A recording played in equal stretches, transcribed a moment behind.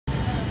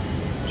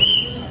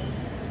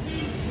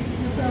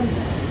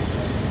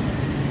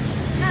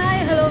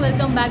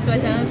Welcome back to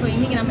channel. So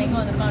இன்றைக்கி நம்ம எங்கே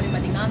வந்திருக்கோம் அப்படின்னு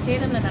பார்த்தீங்கன்னா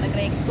சேலமில்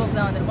நடக்கிற எக்ஸ்போக்கு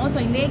தான் வந்திருக்கோம். ஸோ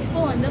இந்த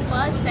எக்ஸ்போ வந்து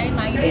ஃபர்ஸ்ட் டைம்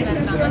ஐடியா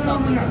நடத்துறாங்க. ஸோ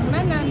அப்போ இதுக்கு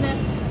முன்னாடி அந்த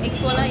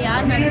எக்ஸ்போலாம்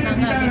யார்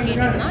நடத்துனாங்க அப்படின்னு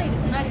கேட்டிங்கன்னா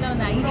இதுக்கு முன்னாடி தான்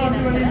வந்து ஐடியா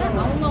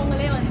நடத்துகிறாங்க.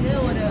 அவங்களே வந்து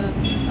ஒரு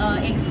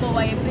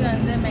எக்ஸ்போவை எப்படி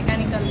வந்து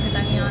மெக்கானிக்கலுக்கு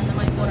தனியாக அந்த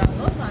மாதிரி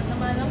போகிறாங்களோ ஸோ அந்த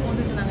மாதிரி தான்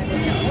போட்டுட்டு இருந்தாங்க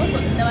டென்டோ. ஸோ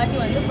இந்த வாட்டி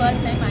வந்து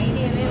ஃபர்ஸ்ட் டைம்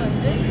ஐடியாவே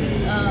வந்து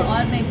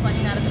ஆர்கனைஸ்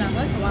பண்ணி நடத்துகிறாங்க.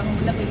 ஸோ வாங்க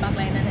உள்ளே போய்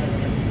பார்க்கலாம் என்னென்ன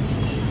இருக்குது.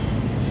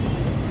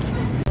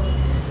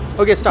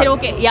 சரி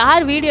ஓகே,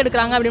 யார் வீடியோ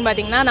எடுக்கிறாங்க அப்படின்னு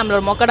பார்த்தீங்கன்னா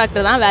நம்மளோட மொக்க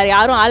டாக்டர் தான், வேறு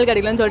யாரும் ஆள்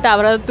கிடைக்கலன்னு சொல்லிட்டு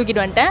அவரை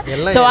தூக்கிட்டு வந்துட்டேன்.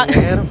 ஸோ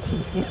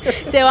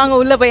சரி வாங்க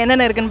உள்ளே போய்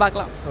என்னென்ன இருக்குன்னு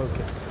பார்க்கலாம்.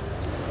 ஓகே,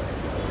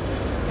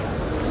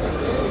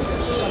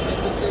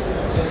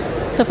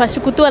 ஸோ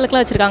ஃபஸ்ட்டு குத்து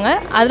வழக்கெலாம் வச்சுருக்காங்க,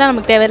 அதெல்லாம்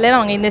நமக்கு தேவையில்லை.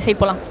 அவங்க இந்த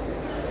சைட் போகலாம்.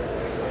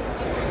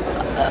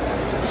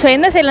 ஸோ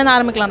எந்த சைட்லேருந்து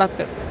ஆரம்பிக்கலாம்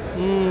doctor?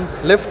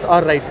 Left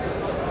or right?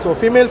 So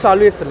females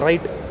always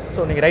right. So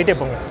நீங்கள் ரைட்டே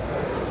போங்க.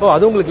 ஓ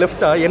அது உங்களுக்கு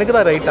லெஃப்ட்டா? எனக்கு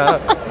தான் ரைட்டா?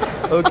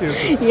 ஓகே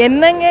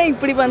என்னங்க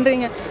இப்படி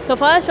பண்ணுறீங்க? ஸோ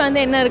ஃபர்ஸ்ட் வந்து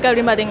என்ன இருக்குது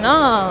அப்படின்னு பார்த்தீங்கன்னா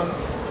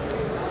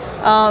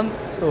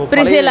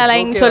பிரிசில்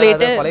அலைன்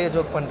சொல்லிட்டு பழைய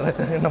ஜோக்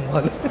பண்ணுறேன்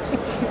நம்ம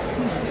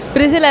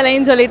பிரிசில்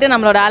அலைன்னு சொல்லிட்டு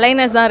நம்மளோட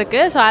அலைனஸ் தான்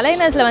இருக்குது. ஸோ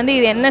அலைனஸில் வந்து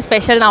இது என்ன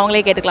ஸ்பெஷல்னு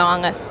அவங்களே கேட்டுக்கலாம்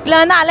வாங்க. இதில்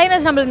வந்து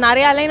அலைனஸ் நம்மளுக்கு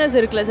நிறைய அலைனஸ்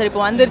இருக்குல்ல சார்,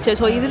 இப்போ வந்துருச்சு.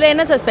 ஸோ இதில்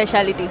என்ன சார்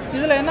ஸ்பெஷாலிட்டி?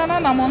 இதில் என்னென்னா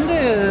நம்ம வந்து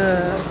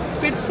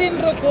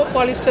பிட்ஸின்ற கோ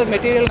பாலிஸ்டர்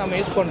மெட்டீரியல் நம்ம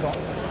யூஸ் பண்ணுறோம்.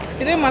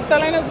 இதே மற்ற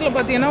அலைனஸில்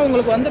பார்த்தீங்கன்னா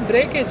உங்களுக்கு வந்து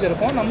பிரேக்கேஜ்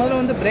இருக்கும், நம்மளில்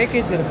வந்து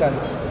பிரேக்கேஜ் இருக்காது.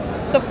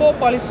 ஸோ கோ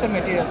பாலிஸ்டர்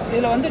மெட்டீரியல்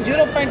இதில் வந்து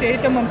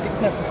 0.8 mm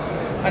thickness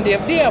and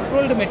FDA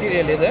approved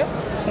material. இது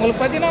உங்களுக்கு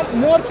பார்த்தீங்கன்னா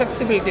மோர்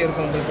ஃப்ளெக்சிபிலிட்டி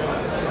இருக்கும் உங்களுக்கு,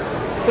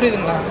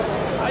 புரியுதுங்களா?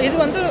 இது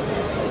வந்து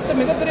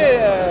மிகப்பெரிய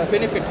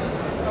பெனிஃபிட்.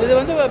 இது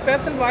வந்து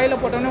பேஷண்ட் வாயில்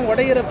போட்டோன்னா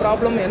உடையிற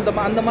ப்ராப்ளம்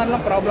அந்த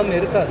மாதிரிலாம் ப்ராப்ளம்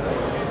இருக்காது,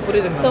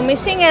 புரியுதுங்க? ஸோ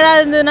மிஸ்ஸிங் ஏதாவது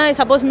இருந்ததுன்னா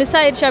சப்போஸ் மிஸ்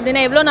ஆயிடுச்சு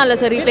அப்படின்னா எவ்வளோ நாளில்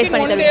சார் ரீப்ளேஸ்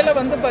பண்ணி தருவீங்க?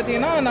 வந்து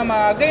பார்த்தீங்கன்னா நம்ம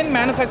அகைன்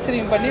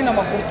மேனுஃபேக்சரிங் பண்ணி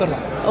நம்ம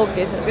கொடுத்துடலாம்.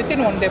 ஓகே சார்,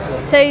 வித்தின் 1 day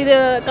போதும். சார் இது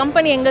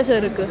கம்பெனி எங்கே சார்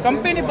இருக்குது?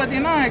 கம்பெனி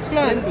பார்த்தீங்கன்னா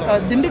ஆக்சுவலாக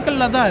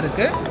திண்டுக்கல்லில் தான்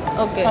இருக்குது.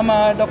 ஓகே, நம்ம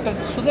டாக்டர்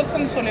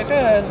சுதர்சன் சொல்லிட்டு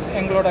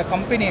எங்களோட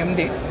கம்பெனி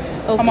MD.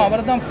 நம்ம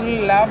அவர் தான்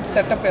ஃபுல் லேப்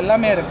செட்டப்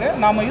எல்லாமே இருக்குது.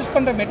 நாம் யூஸ்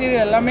பண்ணுற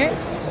மெட்டீரியல் எல்லாமே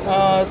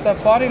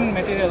ஃபாரின்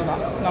மெட்டீரியல்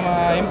தான், நம்ம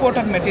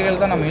இம்போர்ட்டட் மெட்டீரியல்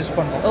தான் நம்ம யூஸ்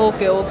பண்ணுறோம்.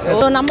 Okay okay.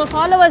 ஸோ நம்ம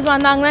ஃபாலோவர்ஸ்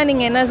வந்தாங்கன்னா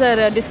நீங்கள் என்ன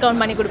சார்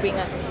டிஸ்கவுண்ட் பண்ணி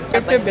கொடுப்பீங்க?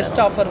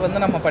 பெஸ்ட் ஆஃபர் வந்து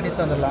நம்ம பண்ணி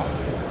தந்துடலாம்,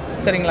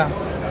 சரிங்களா?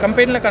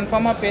 கம்பெனியில்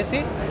கன்ஃபார்மாக பேசி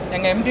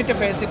எங்கள் MDகிட்ட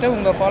பேசிவிட்டு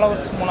உங்கள்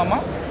ஃபாலோவர்ஸ்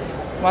மூலமாக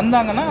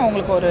வந்தாங்கன்னா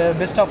அவங்களுக்கு ஒரு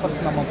பெஸ்ட் ஆஃபர்ஸ்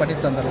நம்ம பண்ணி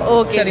தந்துடலாம்.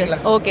 ஓகே சரிங்களா?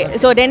 Okay.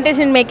 So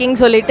dentist in making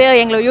சொல்லிட்டு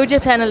எங்களோட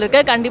யூடியூப் சேனல்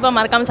இருக்குது, கண்டிப்பாக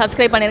மறக்காமல்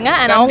சப்ஸ்கிரைப் பண்ணிடுங்க.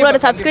 அண்ட் அவங்களோட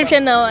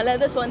சப்ஸ்கிரிப்ஷன்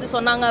வந்து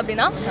சொன்னாங்க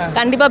அப்படின்னா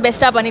கண்டிப்பாக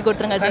பெஸ்ட்டாக பண்ணி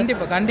கொடுத்துருங்க சார்.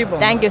 கண்டிப்பாக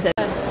கண்டிப்பாக. Thank you sir.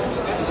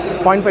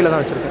 0.5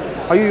 தான் வச்சுருக்கேன்.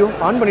 ஐயோ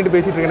ஆன் பண்ணிட்டு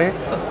பேசிகிட்டு இருக்கேனே.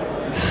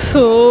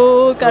 ஸோ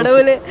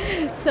கடவுளே.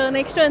 ஸோ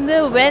நெக்ஸ்ட் வந்து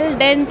வெல்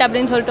டென்ட்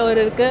அப்படின்னு சொல்லிட்டு ஒரு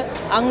இருக்குது.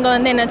 அங்கே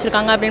வந்து என்ன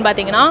வச்சுருக்காங்க அப்படின்னு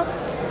பார்த்தீங்கன்னா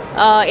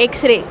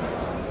எக்ஸ்ரே.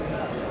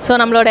 ஸோ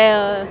நம்மளோட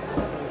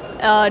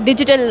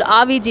டிஜிட்டல்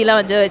ஆவிஜிலாம்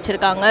வந்து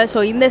வச்சுருக்காங்க.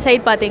 ஸோ இந்த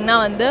சைட் பார்த்திங்கன்னா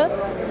வந்து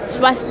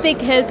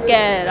ஸ்வஸ்திக் ஹெல்த்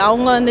கேர்,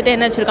 அவங்க வந்துட்டு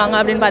என்ன வச்சுருக்காங்க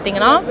அப்படின்னு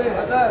பார்த்தீங்கன்னா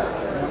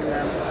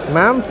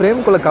மேம்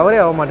ஃப்ரேம்குள்ளே கவரே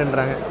ஆக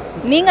மாட்டேன்றாங்க.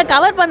 நீங்கள்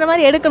கவர் பண்ணுற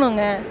மாதிரி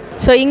எடுக்கணுங்க.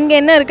 ஸோ இங்கே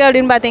என்ன இருக்குது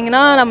அப்படின்னு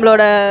பார்த்தீங்கன்னா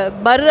நம்மளோட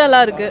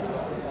பர்ரெல்லாம் இருக்குது.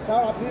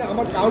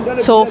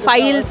 ஸோ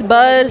ஃபைல்ஸ்,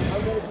 பர்ஸ்,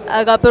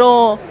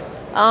 அதுக்கப்புறம்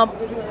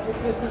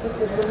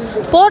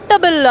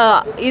போர்ட்டபிள்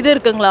இது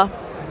இருக்குங்களா,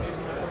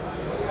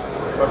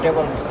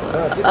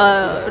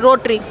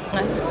 ரோட்ரி.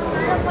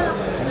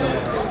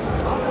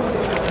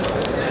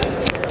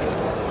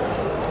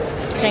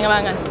 சரிங்க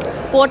வாங்க,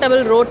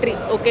 போர்ட்டபிள் ரோட்ரி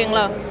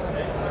ஓகேங்களா?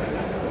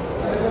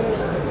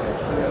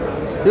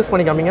 யூஸ்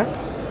பண்ணி காமிங்க.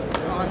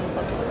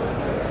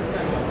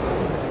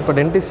 இப்போ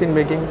டென்டிஸ்ட் இன்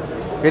மேக்கிங்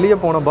வெளியே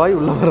போன பாய்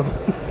உள்ளே வரும்.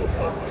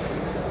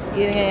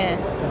 இருங்க,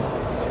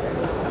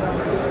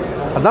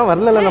 அதான்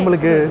வரல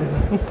நம்மளுக்கு.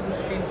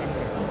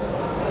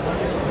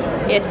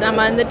 எஸ், நம்ம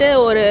வந்துட்டு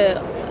ஒரு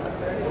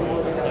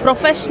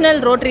ப்ரொஃபஷ்னல்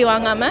ரோட்ரி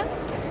வாங்காமல்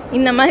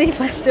இந்த மாதிரி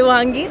ஃபஸ்ட்டு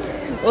வாங்கி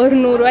ஒரு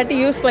 100 வாட்டி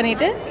யூஸ்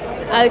பண்ணிவிட்டு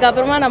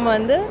அதுக்கப்புறமா நம்ம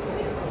வந்து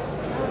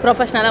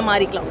ப்ரொஃபஷ்னலாக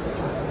மாறிக்கலாம்.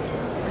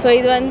 ஸோ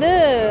இது வந்து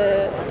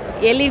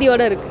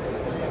எல்இடியோடு இருக்குது.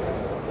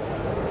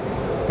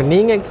 இப்போ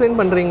நீங்கள் எக்ஸ்பிளைன்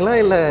பண்ணுறீங்களா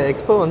இல்லை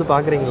எக்ஸ்போ வந்து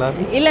பார்க்குறீங்களா?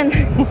 இல்லை,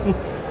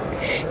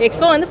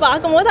 எக்ஸ்போ வந்து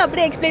பார்க்கும்போது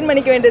அப்படியே எக்ஸ்பிளைன்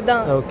பண்ணிக்க வேண்டியது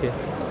தான். ஓகே,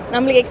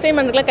 நம்மளுக்கு எக்ஸ்பிளைன்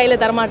பண்ணுறதுக்குலாம்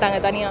கையில் தரமாட்டாங்க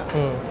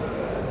தனியாக,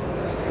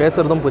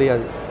 பேசுகிறதும்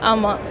புரியாது.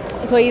 ஆமாம்.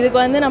 ஸோ இதுக்கு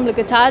வந்து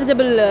நம்மளுக்கு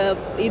சார்ஜபிள்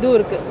இதுவும்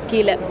இருக்குது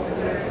கீழே.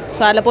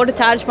 ஸோ அதில் போட்டு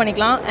சார்ஜ்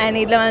பண்ணிக்கலாம். அண்ட்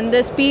இதில் வந்து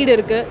ஸ்பீடு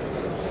இருக்குது.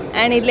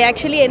 அண்ட் இதில்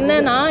ஆக்சுவலி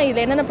என்னென்னா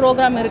இதில் என்னென்ன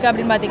ப்ரோக்ராம் இருக்குது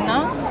அப்படின்னு பார்த்தீங்கன்னா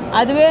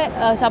அதுவே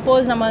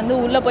சப்போஸ் நம்ம வந்து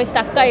உள்ளே போய்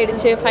ஸ்டக்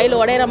ஆகிடுச்சு, ஃபைல்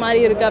உடையிற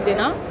மாதிரி இருக்குது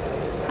அப்படின்னா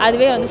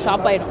அதுவே வந்து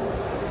ஸ்டாப் ஆகிடும்.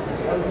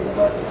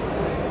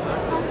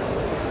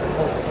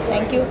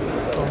 தேங்க்யூ.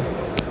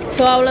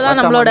 ஸோ அவ்வளோதான்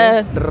நம்மளோட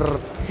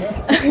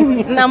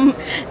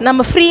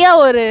நம்ம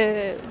ஃப்ரீயாக ஒரு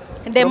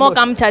டெமோ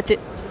காமிச்சாச்சு.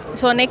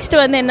 ஸோ நெக்ஸ்ட்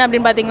வந்து என்ன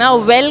அப்படின்னு பார்த்தீங்கன்னா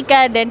வெல்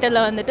கேர்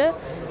டென்டலில் வந்துட்டு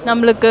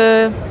நம்மளுக்கு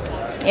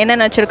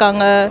என்னென்ன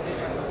வச்சுருக்காங்க,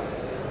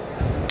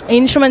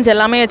 இன்ஸ்ட்ருமெண்ட்ஸ்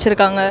எல்லாமே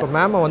வச்சுருக்காங்க.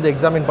 மேம் வந்து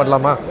எக்ஸாமின்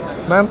பண்ணலாமா?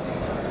 மேம்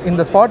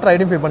இந்த ஸ்பாட்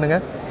ஐடென்டிஃபை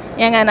பண்ணுங்கள்.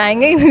 ஏங்க நான்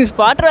எங்கே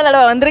ஸ்பாட்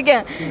விளையாட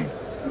வந்திருக்கேன்.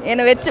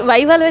 என்னை வச்சு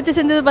வைவால் வச்சு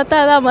செஞ்சது பார்த்தா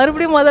அதான்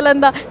மறுபடியும் முதல்ல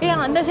இருந்தா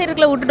அந்த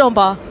சைடுக்குள்ள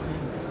விட்டுட்டோம்ப்பா.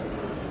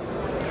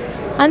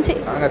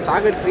 அங்க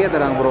சாக்லேட் ஃப்ரீயா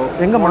தராங்க ப்ரோ.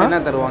 எங்கம்மா என்ன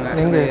தருவாங்க?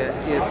 எங்க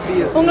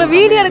உங்க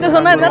வீடியோ எடுக்க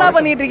சொன்னா என்னடா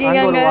பண்ணிட்டு இருக்கீங்க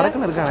அங்க?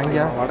 வடக்குன்னு இருக்காங்க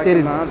அங்கயா?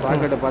 சரி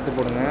சாக்லேட்டை பார்த்து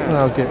போடுங்க.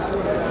 ஓகே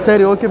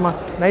சரி ஓகேம்மா.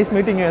 Nice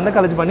meeting. எந்த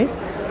காலேஜ் பண்ணி?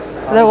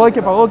 அதான்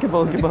ஓகேப்பா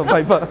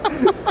பாய்ப்பா.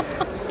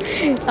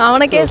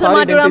 அவனை கேஸ்ல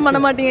மாட்டிவிடாம பண்ண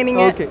மாட்டீங்க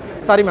நீங்க. ஓகே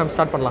சாரி மேம்,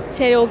 ஸ்டார்ட் பண்ணலாம்.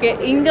 சரி ஓகே.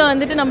 இங்கே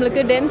வந்துட்டு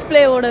நம்மளுக்கு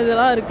டென்ஸ்பிளேவோட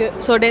இதெல்லாம் இருக்குது.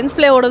 ஸோ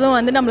டென்ஸ்பிளேவோடதும்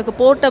வந்து நம்மளுக்கு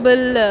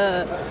போர்ட்டபிள்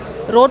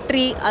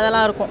ரோட்ரி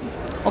அதெல்லாம் இருக்கும்.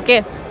 ஓகே,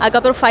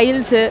 அதுக்கப்புறம்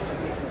files,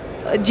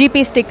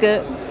 GB stick,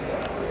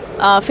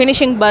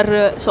 finishing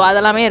per, so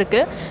அதெல்லாமே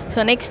இருக்குது.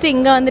 ஸோ நெக்ஸ்ட்டு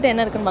இங்கே வந்துட்டு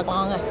என்ன இருக்குதுன்னு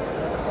பார்க்கலாம் வாங்க.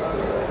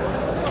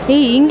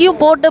 இங்கேயும்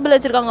போர்ட்டபிள்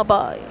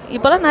வச்சுருக்காங்கப்பா.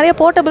 இப்போலாம் நிறைய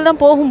போர்ட்டபிள்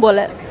தான் போகும்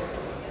போல்.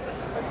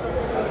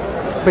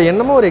 இப்போ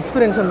என்னமோ ஒரு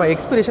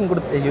எக்ஸ்பிரேஷன்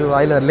கொடுத்து ஐயோ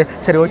வாயில் வரல.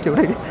 சரி ஓகே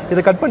விட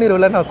இதை கட்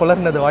பண்ணிடுவில்ல, நான்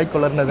கொளர்னது வாய்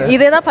கொளர்னது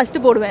இதே தான்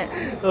ஃபஸ்ட்டு போடுவேன்.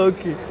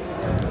 ஓகே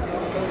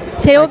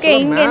சரி ஓகே.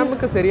 இங்கே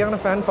நமக்கு சரியான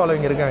ஃபேன்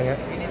ஃபாலோவிங் இருக்காங்க.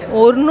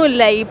 ஒன்றும்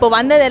இல்லை, இப்போ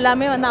வந்தது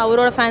எல்லாமே வந்து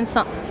அவரோட ஃபேன்ஸ்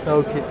தான்.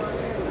 ஓகே,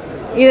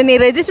 இதை நீ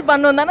ரெஜிஸ்டர்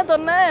பண்ணணும் தானே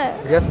சொன்னேன்?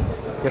 S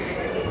S.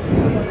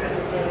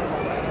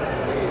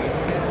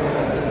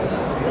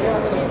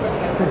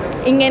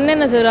 இங்கே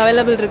என்னென்ன சார்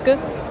அவைலபிள் இருக்குது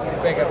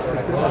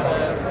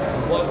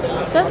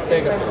sir?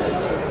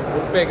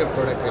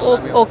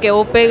 Okay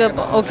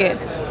okay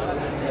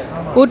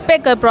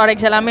woodpecker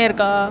products எல்லாமே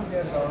இருக்கா?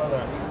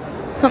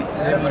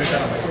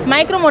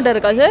 மைக்ரோ மோட்டர்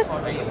இருக்கா சார்?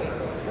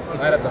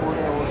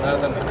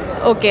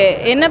 ஓகே,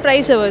 என்ன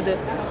ப்ரைஸ் வருது?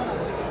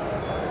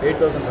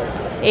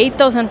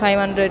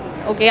 8,500.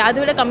 ஓகே, அதை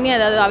விட கம்மியாக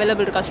ஏதாவது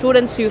அவைலபிள் இருக்கா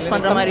ஸ்டூடெண்ட்ஸ் யூஸ்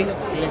பண்ணுற மாதிரி?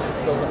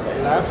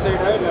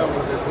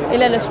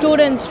 இல்லை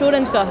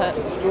ஸ்டூடெண்ட்ஸ்க்காக.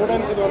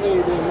 ஸ்டூடெண்ட்ஸுக்கு வந்து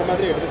இது இந்த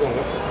மாதிரி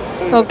எடுத்துக்கோங்க.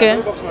 ஓகே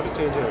பாக்ஸ் மட்டும்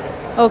சேஞ்ச் ஆகிடும்.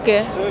 ஓகே,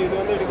 ஸோ இது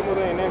வந்து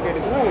எடுக்கும்போது என்ன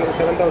கேட்டுச்சுன்னா உங்களுக்கு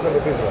 7,000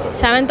 rupees வரும்.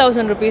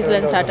 7,000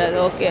 rupeesலேருந்து ஸ்டார்ட் ஆகுது.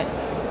 Okay,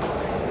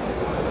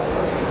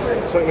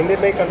 so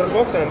Indian make control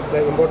box and the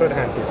imported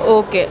hand piece.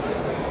 Okay,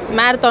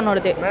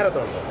 மேரத்தானோடது.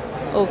 Marathon.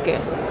 Okay,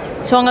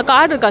 so உங்கள்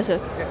கார்டு இருக்கா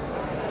சார்?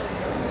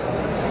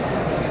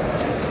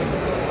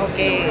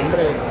 ஓகே,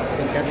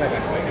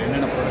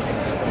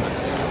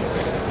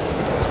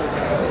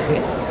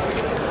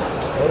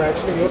 அவர்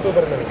ஆக்சுவலி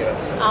யூடியூபர் நினைக்கிறேன்.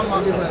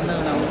 ஆமாம்,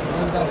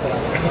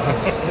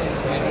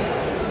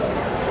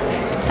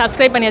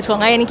 சப்ஸ்கிரைப் பண்ணி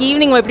வச்சுக்கோங்க. எனக்கு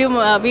ஈவினிங் எப்படியும்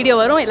வீடியோ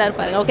வரும், எல்லோரும்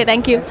பாருங்கள். Okay,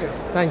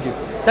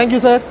 thank you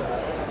sir.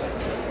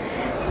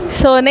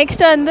 So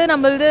next வந்து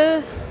நம்மளது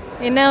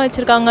என்ன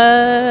வச்சுருக்காங்க,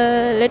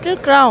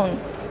 லிட்டில் க்ரவுன்.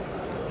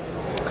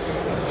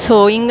 ஸோ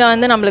இங்கே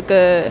வந்து நம்மளுக்கு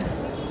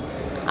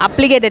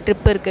அப்ளிகேட்டட்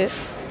ட்ரிப் இருக்குது,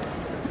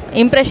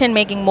 இம்ப்ரெஷன்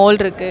மேக்கிங்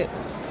மோல்டு இருக்குது,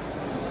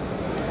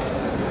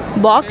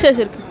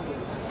 பாக்ஸஸ் இருக்குது,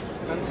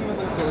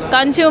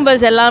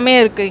 கன்சியூமபிள்ஸ் எல்லாமே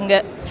இருக்குது இங்கே.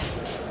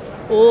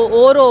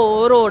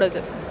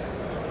 ஓரோடது.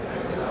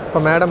 இப்போ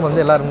மேடம்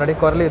வந்து எல்லோரும் முன்னாடி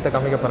குரலியத்தை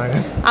காமிக்க போகிறாங்க.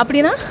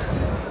 அப்படின்னா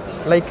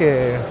லைக்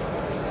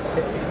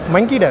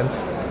மங்கி டான்ஸ்.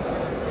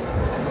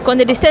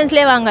 கொஞ்சம்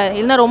டிஸ்டன்ஸ்லேயே வாங்க,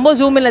 இல்லைனா ரொம்ப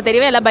ஜூமில்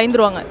தெரியவே எல்லாம்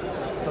பயந்துருவாங்க.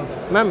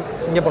 மேம்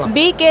இங்கே போகலாம்.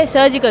 பிகே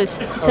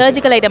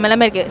சர்ஜிக்கல் ஐட்டம்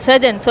எல்லாமே இருக்குது.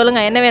 சர்ஜன்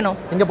சொல்லுங்கள், என்ன வேணும்?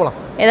 இங்கே போகலாம்.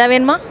 எதாவது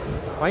வேணுமா?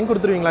 வாங்கி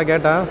கொடுத்துருவீங்களா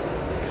கேட்டா?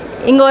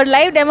 இங்கே ஒரு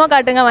லைவ் டெமோ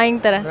காட்டுங்க,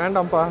 வாங்கி தரேன்.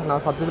 வேண்டாம்ப்பா,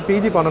 நான் சத்து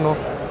பிஜி பண்ணணும்,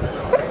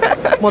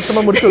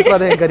 மொத்தமாக முடிச்சு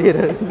விட்றாதே என்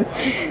கரியர்.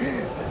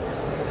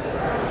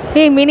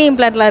 மினி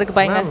இம்ப்ளான்ட்லாம்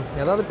இருக்குப்பா இங்கே.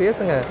 ஏதாவது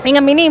பேசுங்க.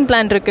 இங்கே மினி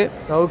இம்ப்ளான்ட் இருக்குது.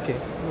 ஓகே,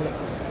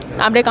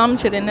 அப்படியே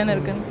காமிச்சிடு என்னென்ன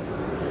இருக்குன்னு.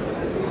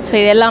 ஸோ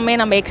இது எல்லாமே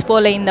நம்ம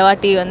எக்ஸ்போவில் இந்த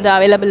வாட்டி வந்து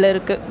அவைலபிள்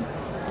இருக்குது.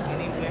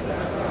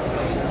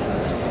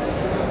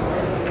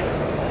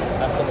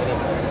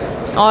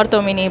 ஆர்த்தோ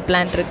மினி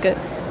இம்ப்ளான்ட் இருக்குது,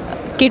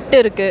 கிட்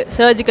இருக்குது,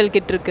 சர்ஜிக்கல்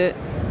கிட் இருக்குது.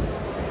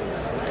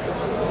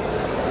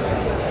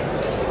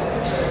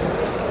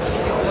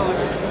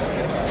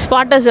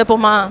 ஸ்பாட்டர்ஸ்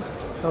வைப்போமா?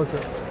 ஓகே,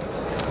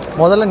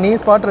 முதல்ல நீ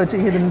ஸ்பாட்டர் வச்சு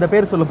இது இந்த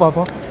பேர் சொல்லு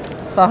பார்ப்போம்.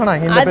 சஹனா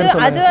இந்த பேர்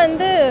சொல்லுங்க. அது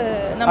வந்து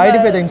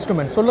ஐடென்டிஃபை தி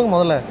இன்ஸ்ட்ருமெண்ட் சொல்லுங்க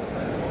முதல்ல.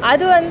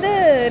 அது வந்து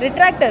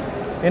ரிட்ராக்டர்.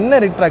 என்ன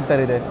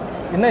ரிட்ராக்டர் இது?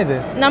 என்ன இது?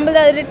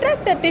 நம்மளது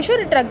ரிட்ராக்டர், டிஷ்யூ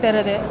ரிட்ராக்டர்.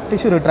 அது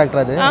டிஷ்யூ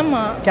ரிட்ராக்டர். அது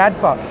ஆமா, கேட்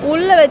பா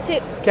உள்ள வச்சு.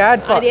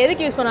 கேட் பா அது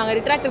எதுக்கு யூஸ் பண்ணுவாங்க?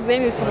 ரிட்ராக்டர்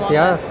தான் யூஸ் பண்ணுவாங்க.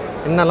 யா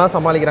என்னெல்லாம்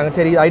சமாளிக்கிறாங்க.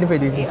 சரி, identify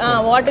the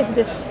what is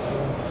this?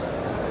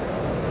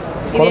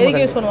 இது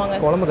எதுக்கு யூஸ் பண்ணுவாங்க?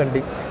 குழம்பு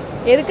கரண்டி.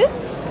 எதுக்கு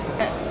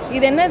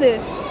இது? என்னது?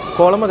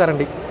 குழம்பு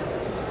கரண்டி.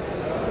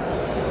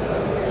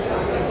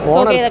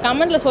 ஓகே, இத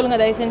கமெண்ட்ல சொல்லுங்க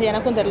தயவு செஞ்சு,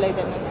 எனக்கும் தெரியல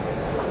இது என்ன.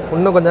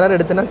 இன்னும் கொஞ்ச நேரம்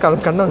எடுத்துனா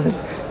கண்ணை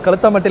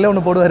கழுத்தா மட்டிலே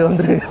ஒன்று போடுவார்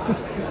வந்துரு.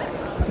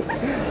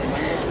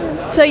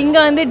 ஸோ இங்கே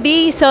வந்து டி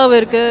சர்வ்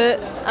இருக்குது,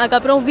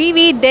 அதுக்கப்புறம்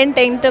விவி டென்ட்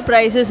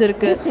என்டர்பிரைசஸ்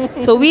இருக்குது.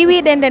 ஸோ விவி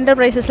டென்ட்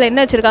என்டர்பிரைசஸில் என்ன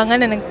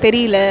வச்சுருக்காங்கன்னு எனக்கு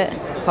தெரியல.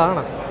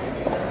 சாணா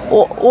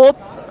ஓ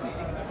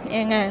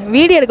ஏங்க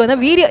வீடியோ எடுக்க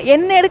வந்தால் வீடியோ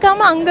என்ன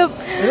எடுக்காமல் அங்கே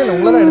இல்லை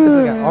உங்களை தான்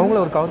எடுத்துருக்கேன். அவங்கள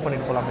ஒரு கவர்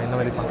பண்ணிட்டு போகலாமே, இந்த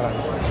மாதிரி பண்ணுறாங்க.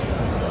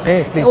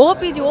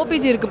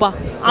 ஓபிஜி இருக்குப்பா,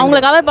 அவங்கள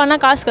கவர்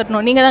பண்ணால் காசு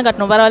கட்டணும், நீங்கள் தான்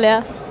கட்டணும். பரவாயில்லையா?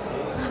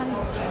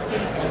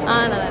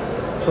 நல்லா.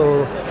 ஸோ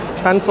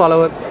ஃபேன்ஸ்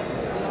ஃபாலோவர்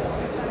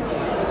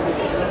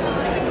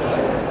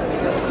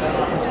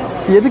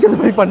எதுக்கு இது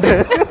மாதிரி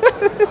பண்ணுறேன்?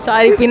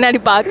 சாரி, பின்னாடி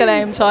பார்க்கல,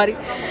 ஐம் சாரி.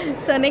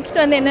 ஸோ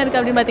நெக்ஸ்ட் வந்து என்ன இருக்குது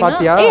அப்படின்னு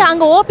பார்த்தீங்கன்னா,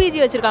 அங்கே OBG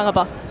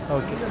வச்சுருக்காங்கப்பா.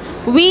 Okay.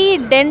 We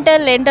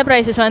dental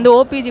enterprises வந்து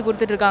ஓபிஜி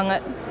கொடுத்துட்ருக்காங்க.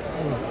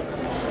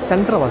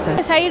 சென்டரவா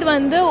சைடு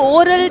வந்து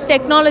ஓரல்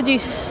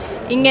டெக்னாலஜிஸ்.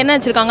 இங்கே என்ன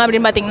வச்சுருக்காங்க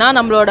அப்படின்னு பார்த்தீங்கன்னா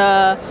நம்மளோட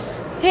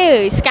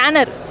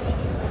ஸ்கேனர்.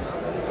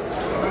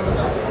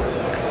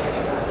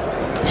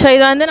 ஸோ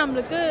இது வந்து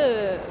நம்மளுக்கு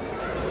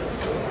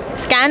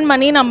ஸ்கேன்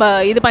பண்ணி நம்ம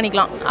இது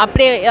பண்ணிக்கலாம்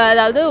அப்படியே,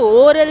 அதாவது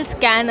ஓரல்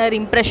ஸ்கேனர்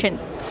இம்ப்ரெஷன்.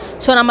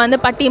 ஸோ நம்ம வந்து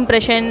பட்டி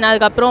இம்ப்ரெஷன்,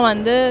 அதுக்கப்புறம்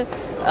வந்து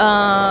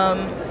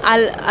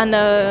அந்த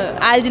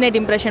ஆல்ஜினேட்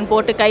இம்ப்ரெஷன்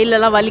போட்டு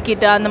கையிலலாம்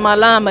வலிக்கிட்டு அந்த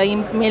மாதிரிலாம் நம்ம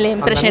மேலே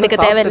இம்ப்ரெஷன் எடுக்க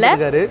தேவையில்லை.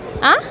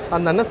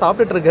 அந்த அண்ணன்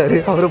சாப்பிட்டுட்டு இருக்காரு,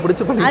 அவரை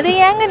பிடிச்சி பண்ணி அதை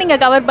ஏங்க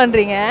நீங்கள் கவர்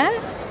பண்ணுறீங்க?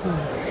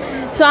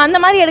 ஸோ அந்த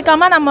மாதிரி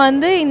எடுக்காமல் நம்ம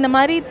வந்து இந்த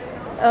மாதிரி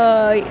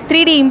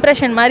 3D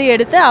இம்ப்ரெஷன் மாதிரி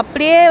எடுத்து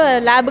அப்படியே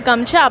லேபுக்கு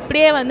அமிச்சு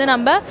அப்படியே வந்து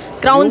நம்ம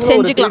க்ரௌன்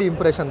செஞ்சுக்கலாம்.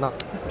 இம்ப்ரெஷன் தான்.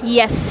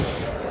 எஸ்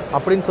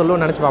அப்படின்னு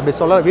சொல்லுவோம் நினச்சிப்பேன். அப்படி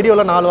சொல்ல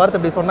வீடியோவில் 4 வாரத்தை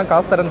அப்படி சொன்னால்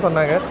காசு தரேன்னு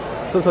சொன்னாங்க.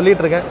 ஸோ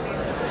சொல்லிட்டு இருக்கேன்.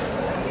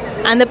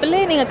 அந்த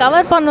பிள்ளையை நீங்கள்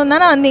கவர் பண்ணணும்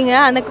தானே வந்தீங்க.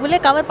 அந்த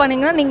பிள்ளையை கவர்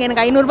பண்ணிங்கன்னா நீங்கள்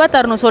எனக்கு 500 ரூபாய்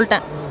தரணும்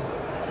சொல்லிட்டேன்.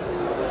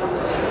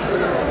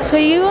 ஸோ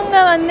இவங்க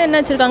வந்து என்ன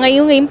வச்சுருக்காங்க,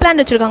 இவங்க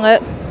இம்ப்ளான்ட் வச்சுருக்காங்க.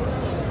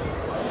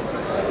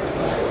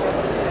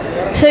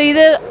 ஸோ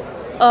இது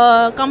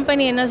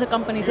கம்பெனி என்ன sir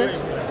company sir?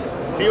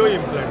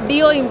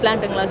 DO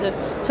இம்ப்ளான்ட்டுங்களா sir?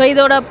 So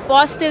இதோட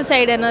பாசிட்டிவ்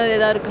சைடு என்ன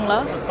எதாவது இருக்குங்களா?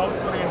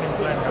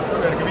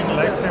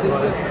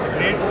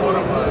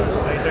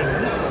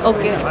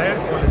 Okay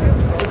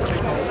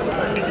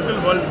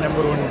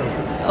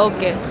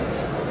okay.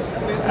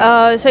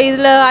 ஸோ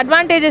இதில்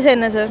அட்வான்டேஜஸ்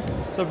என்ன sir?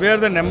 So we are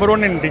the number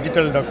 1 in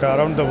digital, doctor,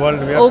 around the world.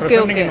 We are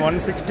presenting in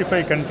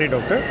 165 country,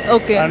 doctor.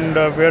 Okay. And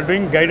we are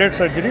doing guided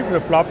surgery,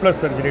 the flawless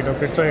surgery,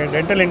 doctor. So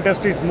dental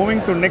industry is moving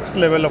to next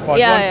level of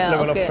advanced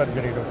level of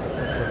surgery, doctor.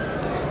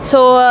 So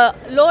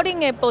loading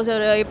எப்போ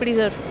sir, எப்படி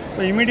sir? So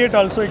immediate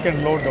also you can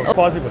load, doctor.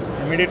 Possible.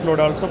 Immediate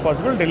load also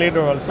possible. Delayed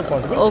load also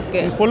possible.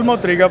 Okay. In full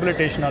mouth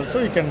rehabilitation also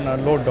you can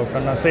load, doctor,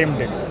 on the same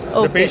day.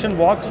 Okay. The patient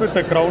walks with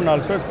the crown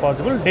also is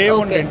possible. Day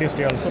 1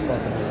 dentistry also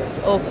possible.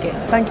 Okay.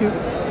 Thank you.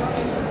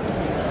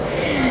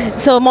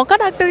 So மொக்கா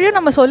டாக்டரையும்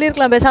நம்ம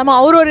சொல்லியிருக்கலாம் பேசாமல்.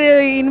 அவர் ஒரு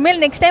இனிமேல்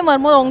next time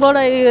வரும்போது உங்களோட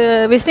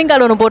visiting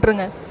card ஒன்று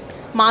போட்டுருங்க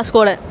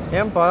மாஸ்கோட.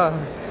 ஏன்பா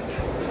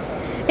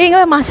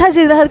எங்கே மசாஜ்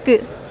இதாக இருக்குது.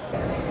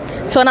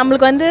 ஸோ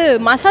நம்மளுக்கு வந்து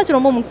மசாஜ்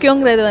ரொம்ப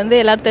முக்கியங்கிறது வந்து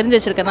எல்லோரும் தெரிஞ்சு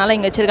வச்சுருக்கனால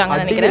இங்கே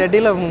வச்சுருக்காங்கன்னு நினைக்கிறேன்.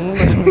 ரெடியில்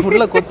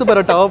ஃபுல்லாக கொத்து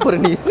பரோட்டாவா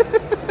போகிற நீ.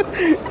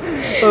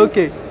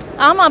 ஓகே.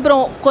 ஆமாம்,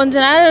 அப்புறம்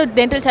கொஞ்ச நேரம்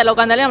டென்டல் சேரில்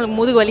உட்காந்தாலே நம்மளுக்கு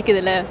முதுகு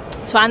வலிக்குதுல்ல.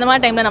 ஸோ அந்த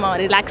மாதிரி டைமில் நம்ம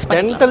ரிலாக்ஸ்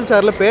பண்ணி டென்டல்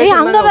சேரில்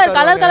அங்கே வேறு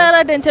கலர்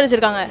கலராக டென்ஷன்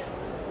வச்சுருக்காங்க.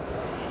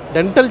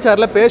 டென்டல்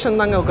சேரில் பேஷண்ட்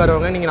தாங்க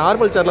உட்காருவாங்க, நீங்கள்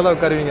நார்மல் சேரில் தான்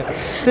உட்காருவீங்க.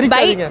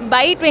 சிரிக்காதீங்க.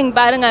 பைட் விங்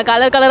பாருங்க,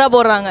 கலர் கலராக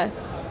போடுறாங்க.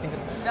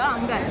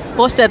 அங்கே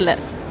போஸ்டரில்,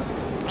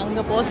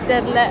 அங்கே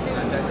போஸ்டரில்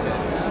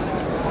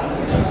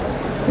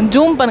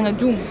ஜூம் பண்ணுங்கள்,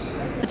 ஜூம்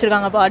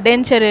வச்சுருக்காங்கப்பா.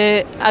 டென்ச்சரு,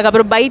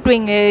 அதுக்கப்புறம் பைட்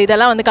விங்கு,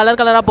 இதெல்லாம் வந்து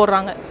கலர் கலராக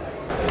போடுறாங்க.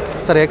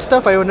 சார் எக்ஸ்ட்ரா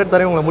 500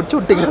 தரேன், உங்களை முடிச்சு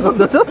விட்டீங்க.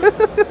 சந்தோஷம்.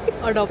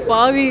 அடா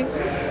பாவி,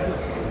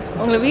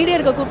 உங்களை வீடியோ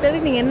எடுக்க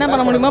கூப்பிட்டதுக்கு நீங்கள் என்ன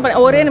பண்ண முடியுமா?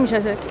 ஒரே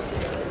நிமிஷம் சார்.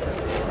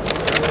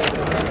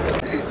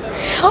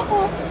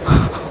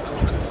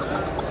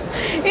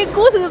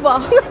 கூசுதுப்பா.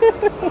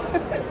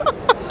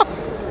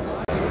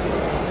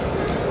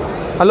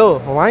 ஹலோ,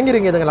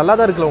 வாங்கிருங்க, இதுங்க நல்லா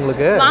தான் இருக்குல்ல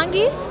உங்களுக்கு.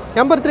 வாங்கி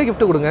என் பர்த்டே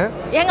கிஃப்ட் கொடுங்க.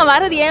 ஏங்க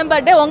வரது என்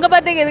பர்த்டே, உங்க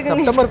பர்த்டேக்கு எதுக்கு?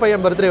 செப்டம்பர் 5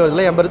 என் பர்த்டே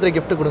வருதுல, என் பர்த்டே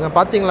கிஃப்ட் கொடுங்க.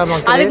 பாத்தீங்களா?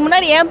 அதுக்கு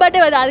முன்னாடி என்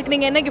பர்த்டே வருது, அதுக்கு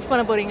நீங்க என்ன கிஃப்ட்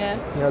பண்ண போறீங்க?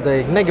 அது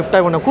என்ன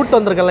கிஃப்டா ஒண்ணு கூட்டி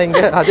வந்திருக்கல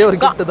இங்க, அதே ஒரு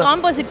கிஃப்ட் தான்.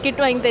 காம்போசிட்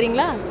கிட் வாங்கி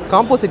தரீங்களா?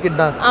 காம்போசிட் கிட்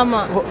தான்.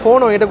 ஆமா.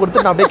 ஃபோன் வாங்கிட்டு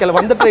கொடுத்து நான் அப்படியே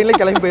வந்த ட்ரெயின்ல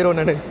கிளம்பி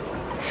போயிடுவேன் நான்.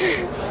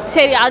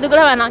 சரி, அது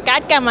கூட வேணாம்,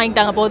 கேட் கேம்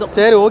வாங்கிட்டாங்க போதும்.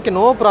 சரி, ஓகே,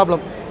 நோ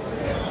ப்ராப்ளம்.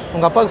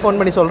 உங்க அப்பாவுக்கு ஃபோன்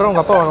பண்ணி சொல்றேன்,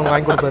 உங்க அப்பா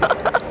வாங்கி கொடுப்பாரு.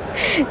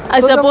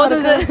 அது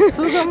போதும் சார்.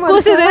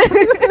 கூசுது.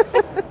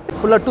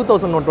 ஃபுல்லா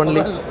 2000 நோட்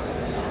ஒன்லி.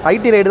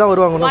 ஐடி ரைட் தான்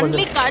வருவாங்க.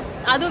 ஒன்லி கார்ட்,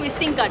 அது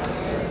விசிட்டிங் கார்ட்.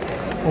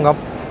 உங்க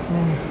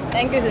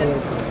thank you sir.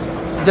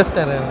 Just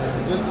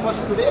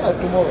today or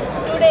tomorrow?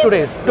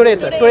 Today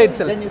sir. Today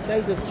itself. Then you try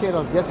the chair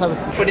out. Just have a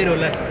seat.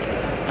 பண்ணிரோல.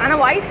 ஆனா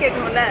வாய்ஸ்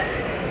கேட்கணும்ல.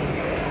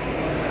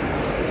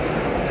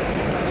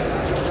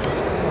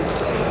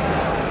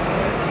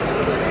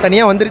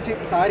 தனியா வந்துருச்சு.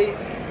 Sorry.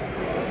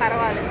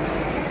 பரவாயில்லை.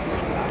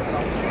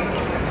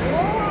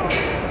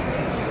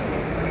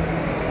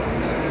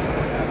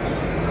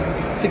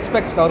 6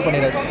 packs cover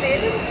பண்ணிராது.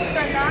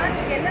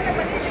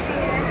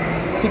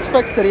 6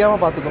 packs தெரியாம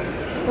பாத்துக்கோ.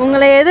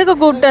 உங்களை எதுக்கு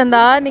கூப்பிட்டு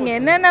வந்தா நீங்க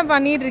என்னென்ன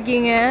பண்ணிட்டு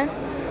இருக்கீங்க?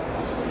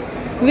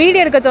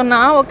 வீடியோ எடுக்க சொன்னா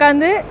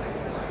உட்காந்து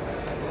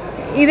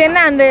இது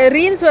என்ன அந்த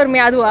ரீல்ஸ்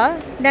வருமே அதுவா?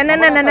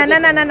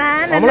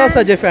 அமலா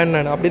சாஜே ஃபேன்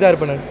நான், அப்படிதான்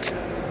இருப்பேன் நான்.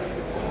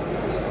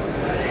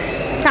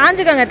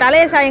 சாஞ்சுக்கங்க,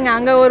 தலையை சாயுங்க,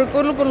 அங்கே ஒரு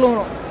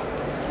குள்ளும்.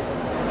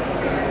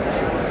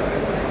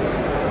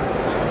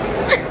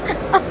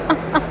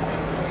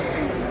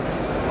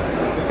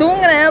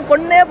 தூங்குறேன்,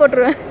 கொண்டே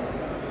போட்டுருவேன்.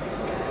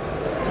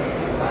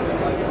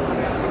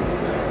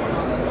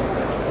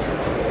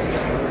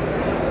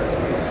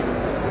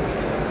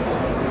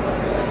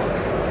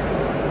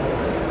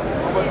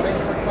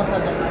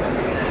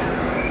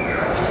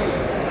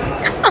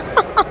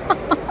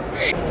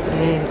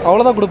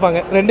 அவ்வளோதான் கொடுப்பாங்க,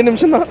 2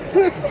 நிமிஷம் தான்.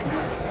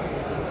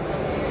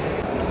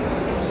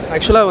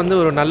 ஆக்சுவலாக வந்து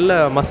ஒரு நல்ல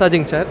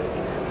massaging sir.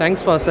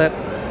 Thanks for sir.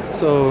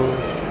 So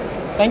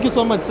thank you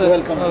so much sir.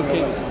 Welcome.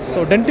 Okay. So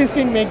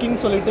dentistry making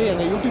சொல்லிட்டு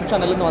எங்கள் யூடியூப்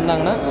சேனல்லேருந்து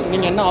வந்தாங்கன்னா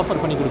நீங்கள் என்ன ஆஃபர்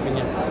பண்ணி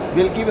கொடுப்பீங்க?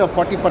 We'll give a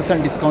 40%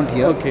 discount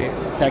here. Okay.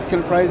 The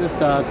actual price is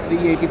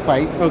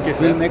 385. Okay,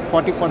 sir. We'll make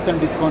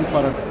 40% discount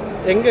for it.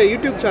 எங்கள்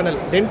YouTube channel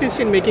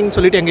dentistry making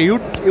சொல்லிட்டு எங்கள்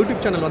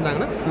யூடியூப் சேனல்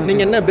வந்தாங்கன்னா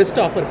நீங்கள் என்ன பெஸ்ட்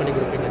ஆஃபர் பண்ணி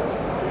கொடுப்பீங்க?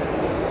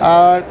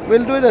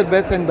 We'll do the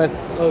best and best.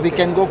 Okay. We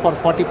can go for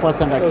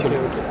 40% actually.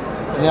 Okay.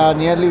 Yeah,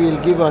 nearly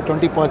we'll give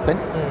 20%.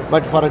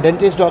 But for a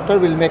dentist doctor,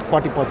 we'll make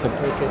 40%.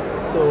 Okay.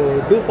 So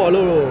do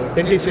follow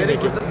dentistry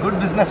making. Good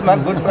businessman,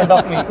 good friend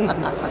of me.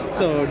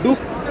 So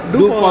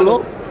do follow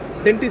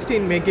dentistry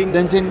making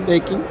dentist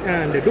making.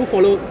 and do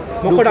follow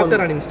Mokka follow Doctor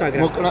on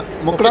Instagram.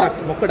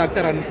 Mokka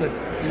Doctor on Instagram.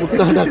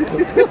 Mukta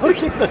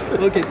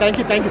doctor. Okay.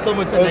 Thank you so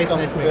much. Sir. Nice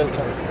meeting.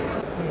 Welcome.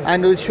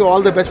 And wish you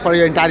all the best for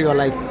your entire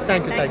life.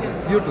 Thank you.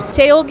 You too.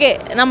 சரி okay,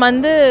 நம்ம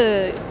வந்து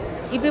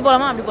இப்படி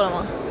போகலாமா அப்படி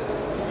போகலாமா?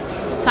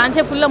 So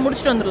அஞ்சே ஃபுல்லாக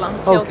முடிச்சுட்டு வந்துடலாம்.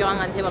 சரி ஓகே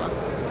வாங்க அஞ்சே போகலாம்.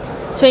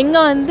 ஸோ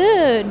இங்கே வந்து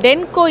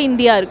டென்கோ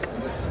இந்தியா இருக்குது.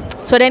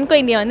 ஸோ டென்கோ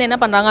இந்தியா வந்து என்ன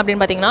பண்ணுறாங்க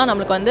அப்படின்னு பார்த்தீங்கன்னா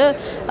நம்மளுக்கு வந்து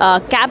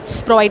கேப்ஸ்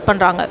ப்ரொவைட்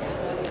பண்ணுறாங்க.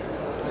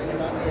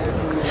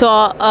 ஸோ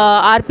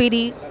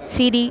ஆர்பிடி,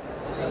 சிடி,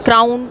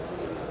 க்ரௌன்,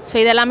 ஸோ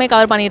இதெல்லாமே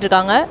கவர்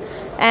பண்ணிகிட்ருக்காங்க.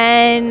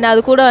 அண்ட் அது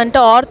கூட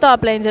வந்துட்டு ஆர்த்தோ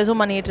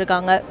அப்ளையன்சஸும்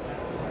பண்ணிகிட்ருக்காங்க.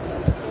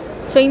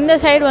 ஸோ இந்த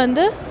சைடு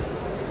வந்து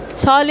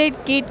சாலிட்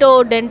கீட்டோ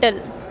டென்டல்.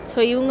 ஸோ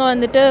இவங்க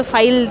வந்துட்டு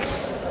ஃபைல்ஸ்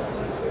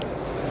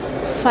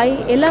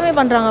எல்லாமே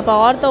பண்ணுறாங்கப்பா.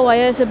 Ortho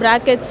wires,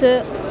 ப்ராக்கெட்ஸு.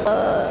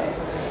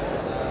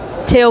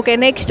 சரி ஓகே,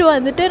 நெக்ஸ்ட்டு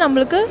வந்துட்டு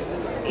நம்மளுக்கு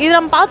இது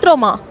நம்ம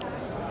பார்த்துருவோமா?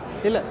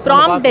 இல்லை,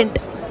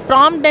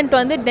 ப்ராம்டென்ட்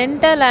வந்து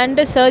டென்டல்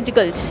அண்டு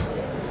சர்ஜிக்கல்ஸ்.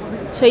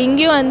 ஸோ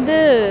இங்கேயும் வந்து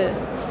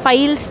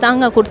ஃபைல்ஸ்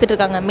தாங்க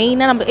கொடுத்துட்ருக்காங்க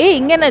மெயினாக. நம்ம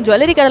இங்கே என்ன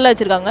ஜுவல்லரி கடையில்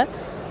வச்சுருக்காங்க?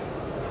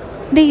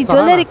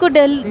 ஜுவல்லரிக்கும்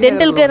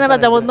டென்டலுக்கு என்னடா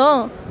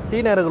சம்பந்தம்? டீ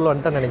நேரங்கள்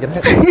வந்துட்டேன்னு நினைக்கிறேன்.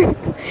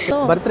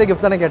 பர்த்டே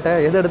கிஃப்ட் தானே கேட்டேன்,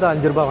 எது எடுத்தால்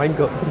 5 ரூபாய்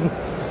வாங்கிக்கோ.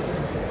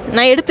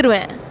 நான்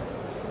எடுத்துருவேன்.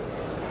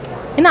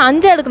 என்ன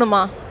 5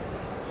 எடுக்கணுமா?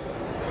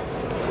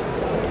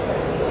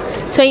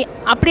 ஸோ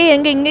அப்படியே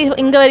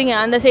இங்கே வரீங்க,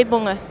 அந்த சைடு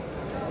போங்க.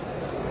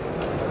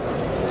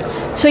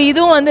 ஸோ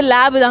இதுவும் வந்து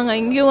லேபு தாங்க.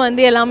 இங்கேயும்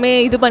வந்து எல்லாமே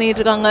இது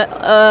பண்ணிகிட்ருக்காங்க.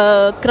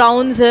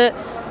 க்ரௌன்ஸு,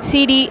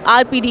 சிடி,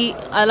 ஆர்பிடி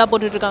அதெல்லாம்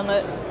போட்டுட்ருக்காங்க.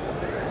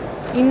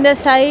 இந்த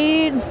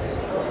சைடு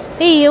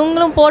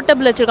இவங்களும்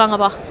போர்ட்டபிள்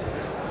வச்சுருக்காங்கப்பா.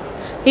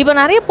 இப்போ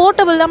நிறைய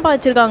போர்ட்டபிள் தான்ப்பா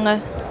வச்சுருக்காங்க.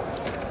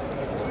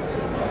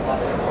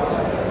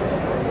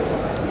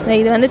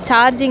 இது வந்து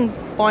சார்ஜிங்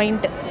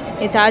பாயிண்ட்.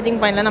 சார்ஜிங்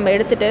பாயிண்டில் நம்ம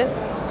எடுத்துகிட்டு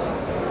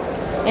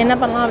என்ன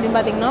பண்ணலாம் அப்படின்னு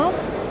பார்த்தீங்கன்னா,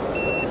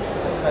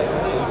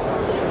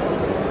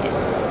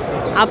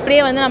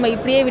 அப்படியே வந்து நம்ம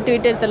இப்படியே விட்டு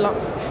எடுத்துடலாம்.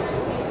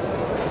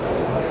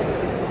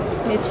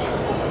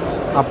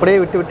 அப்படியே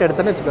விட்டு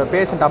எடுத்தேன்னு வச்சுக்கோ,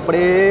 பேஷண்ட்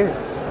அப்படியே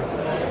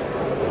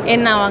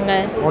என்ன ஆவாங்க?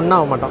 ஒன்றும்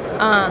ஆக மாட்டோம்.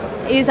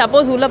 இது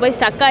சப்போஸ் உள்ளே போய்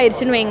ஸ்டக்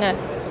ஆயிடுச்சுன்னு வைங்க,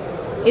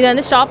 இது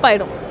வந்து ஸ்டாப்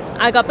ஆகிடும்.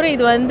 அதுக்கப்புறம்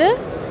இது வந்து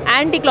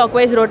ஆன்டி கிளாக்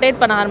வைஸ்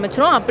ரொட்டேட் பண்ண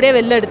ஆரம்பிச்சிடும், அப்படியே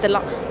வெளில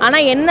எடுத்துடலாம்.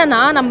 ஆனால்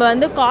என்னென்னா நம்ம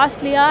வந்து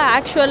காஸ்ட்லியாக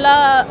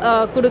ஆக்சுவலாக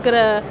கொடுக்குற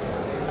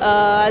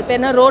அது பேர்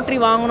என்ன ரோட்ரி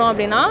வாங்கணும்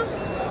அப்படின்னா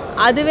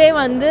அதுவே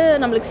வந்து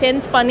நம்மளுக்கு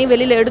சென்ஸ் பண்ணி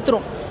வெளியில்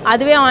எடுத்துரும்.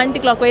 அதுவே ஆன்டி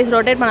கிளாக் வைஸ்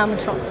ரொட்டேட் பண்ண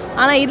ஆரம்பிச்சிடும்.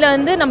 ஆனால் இதில்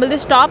வந்து நம்மளது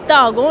ஸ்டாப்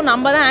தான் ஆகும்,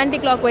 நம்ம தான் ஆன்டி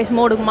கிளாக் வைஸ்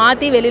மோடுக்கு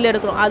மாற்றி வெளியில்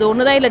எடுக்கிறோம். அது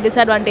ஒன்று தான் இதில்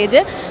டிஸ்அட்வான்டேஜ்.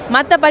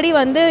 மற்றபடி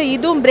வந்து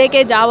இதுவும்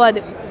பிரேக்கேஜ்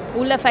ஆகாது.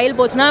 உள்ளே ஃபைல்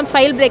போச்சுன்னா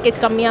ஃபைல் பிரேக்கேஜ்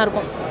கம்மியாக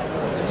இருக்கும்.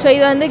 ஸோ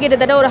இது வந்து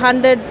கிட்டத்தட்ட ஒரு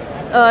 100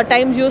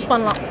 டைம்ஸ் யூஸ்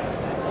பண்ணலாம்.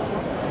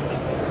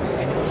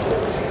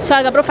 ஸோ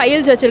அதுக்கப்புறம்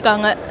ஃபைல்ஸ்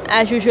வச்சுருக்காங்க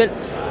ஆஸ் யூஷுவல்.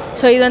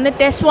 ஸோ இது வந்து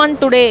test 1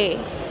 today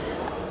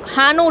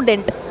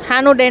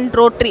ஹானோடென்ட்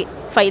rotary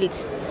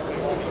files.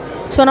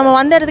 So நம்ம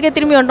வந்த இடத்துக்கே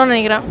திரும்பி வந்துட்டோம்னு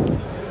நினைக்கிறேன்.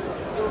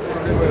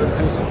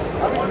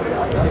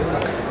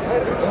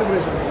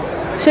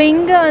 ஸோ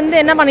இங்கே வந்து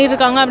என்ன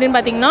பண்ணிகிட்ருக்காங்க அப்படின்னு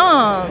பார்த்திங்கன்னா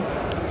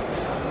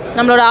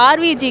நம்மளோட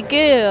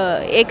ஆர்விஜிக்கு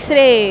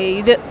எக்ஸ்ரே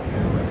இது.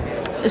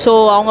 ஸோ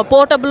அவங்க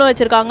போர்ட்டபிளும்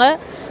வச்சுருக்காங்க,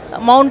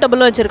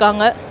 மவுண்டபிளும்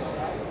வச்சுருக்காங்க.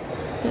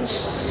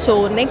 ஸோ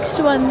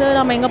நெக்ஸ்ட் வந்து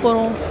நம்ம எங்கே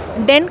போகிறோம்?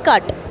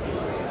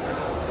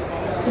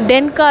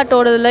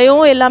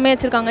 டென்கார்ட்டோடதுலையும் எல்லாமே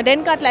வச்சுருக்காங்க.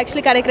 டென்கார்ட்டில்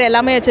ஆக்சுவலி கிடைக்கிற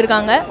எல்லாமே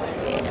வச்சுருக்காங்க.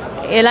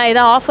 எல்லாம்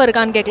எதாவது ஆஃபர்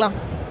இருக்கான்னு கேட்கலாம்.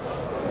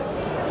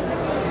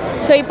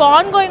 ஸோ இப்போ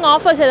ஆன்கோயிங்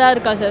ஆஃபர்ஸ் எதாவது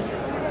இருக்கா சார்?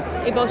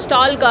 இப்போ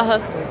ஸ்டால்க்காக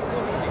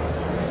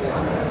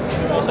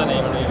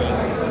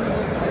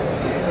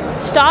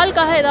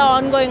எதாவது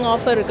ஆன்கோயிங்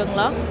ஆஃபர்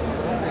இருக்குங்களா?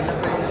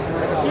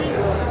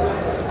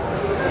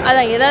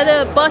 அதான் ஏதாவது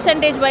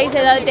பர்சன்டேஜ் வைஸ்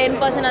ஏதாவது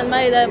 10% அந்த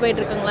மாதிரி ஏதாவது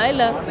போயிட்டுருக்குங்களா?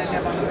 இல்லை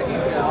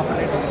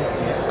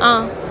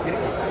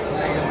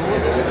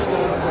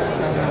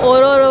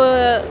ஒரு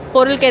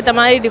பொருளுக்கு ஏற்ற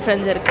மாதிரி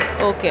டிஃப்ரென்ஸ் இருக்குது.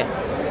 ஓகே.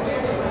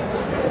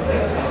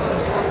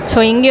 ஸோ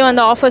இங்கேயும்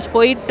வந்து ஆஃபர்ஸ்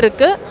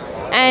போயிட்டுருக்கு.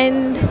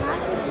 அண்ட்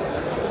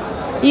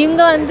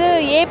இங்கே வந்து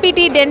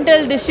ஏபிடி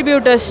டென்டல்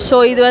டிஸ்ட்ரிபியூட்டர்ஸ். ஸோ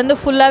இது வந்து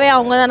ஃபுல்லாகவே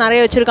அவங்க தான் நிறைய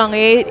வச்சுருக்காங்க.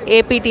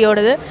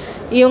 ஏபிடியோடது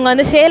இவங்க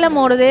வந்து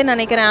சேலமோடதே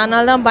நினைக்கிறேன்.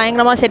 அதனால தான்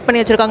பயங்கரமாக செட்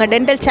பண்ணி வச்சுருக்காங்க.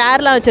 டென்டல்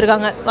சேர்லாம்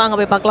வச்சுருக்காங்க. வாங்க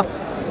போய் பார்க்கலாம்.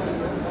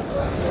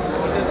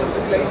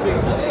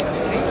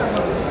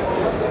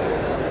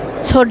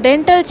 ஸோ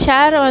டென்டல்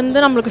சேரை வந்து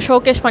நம்மளுக்கு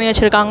ஷோகேஸ் பண்ணி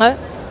வச்சுருக்காங்க.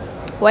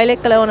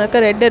 வயலட் கலர் ஒன்று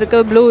இருக்குது, ரெட்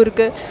இருக்குது, ப்ளூ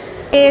இருக்குது.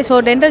 ஸோ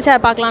டென்டல்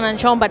சேர் பார்க்கலாம்னு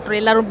நினச்சோம், பட்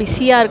எல்லோரும்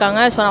பிஸியாக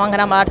இருக்காங்க. ஸோ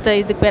நம்ம அடுத்த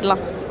இதுக்கு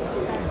போயிடலாம்.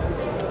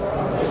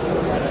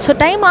 ஸோ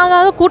டைம் ஆக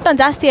கூட்டம்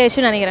ஜாஸ்தி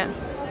ஆயிடுச்சுன்னு நினைக்கிறேன்.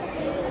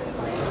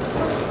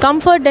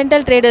 கம்ஃபர்ட்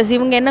டென்டல் ட்ரேடர்ஸ்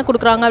இவங்க என்ன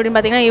கொடுக்குறாங்க அப்படின்னு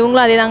பார்த்தீங்கன்னா,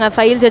 இவங்களும் அதே தாங்க.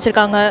 ஃபைல்ஸ்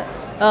வச்சுருக்காங்க,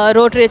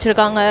 ரோட்ரி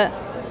வச்சுருக்காங்க,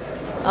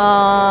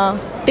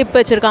 டிப்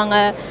வச்சுருக்காங்க,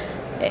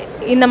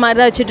 இந்த மாதிரி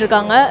தான்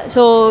வச்சுட்ருக்காங்க.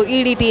 ஸோ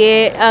இடிடிஏ,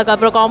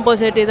 அதுக்கப்புறம்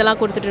காம்போசிட் இதெல்லாம்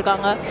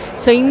கொடுத்துட்ருக்காங்க.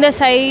 ஸோ இந்த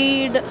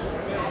சைடு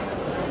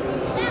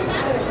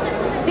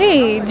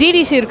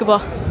ஜிடிசி இருக்குப்பா.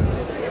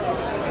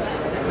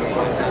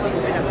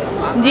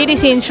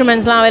 ஜிடிசி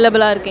இன்ஸ்ட்ருமெண்ட்ஸ்லாம்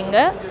அவைலபிளாக இருக்குங்க.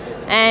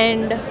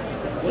 அண்ட்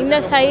இந்த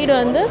சைடு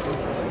வந்து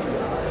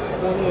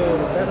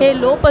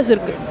லோப்பஸ்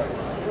இருக்குது.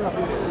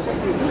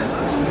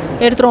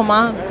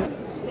 எடுத்துருவோமா?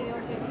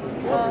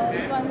 இப்போ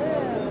வந்து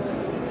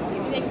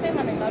இது எக்ஸ்பிளைன்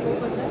பண்ணுறீங்களா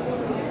lupus?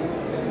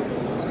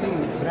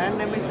 brand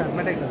name is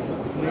Hermetic,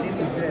 made in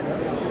Israel.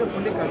 It is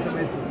fully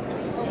customized.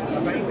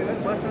 According to your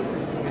personal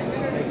specification,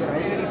 like your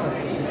identity first,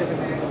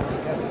 interpretation,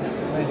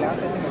 my glass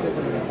and measure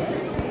பண்ணுவாங்க.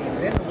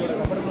 Then உங்களோட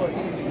comfortable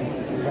working distance,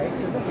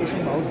 வயசுலேருந்து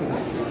patient மவுத்துக்கு.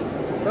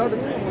 Third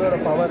வந்து உங்களோட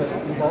power.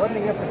 உங்கள் power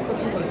நீங்கள்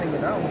prescription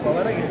கொடுத்தீங்கன்னா உங்கள்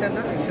பவரை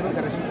இன்டர்னல் எக்ஸ்டர்னல்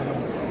கரெக்ஷன் பண்ண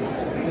முடியும்.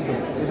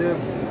 இது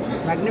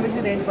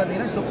மேக்னிஃபிகேஷன் ரேஞ்ச்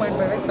பார்த்தீங்கன்னா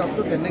 2.5x up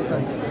to 10x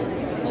ஆகும்.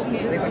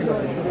 ட்ரை பண்ணி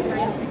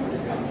பார்த்துருங்க.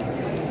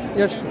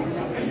 எஸ்,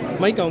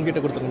 மைக் அவங்க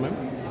கிட்ட கொடுத்துருங்க மேம்.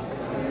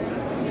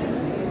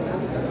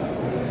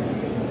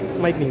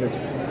 மைக் நீங்கள்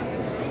வச்சு.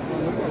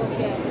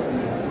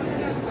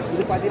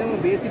 இது பார்த்தீங்கன்னா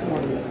பேசிக்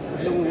மாடல்.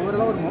 இதில்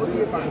ஓவராலாக ஒரு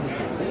மவுத்தியே பார்க்க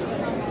முடியும்.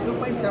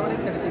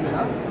 2.7x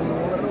எடுத்தீங்கன்னா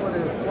ஓவராலாக ஒரு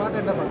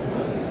குவார்டர்டாக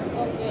பார்க்கணும்.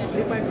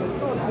 3.2x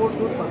ஒரு 4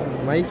 டூத்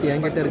பார்க்கணும். மைக்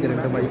என்கிட்ட இருக்குது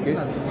 2 மைக்கு.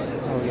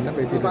 அவங்க என்ன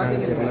பேசிட்டு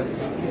பார்த்தீங்கன்னா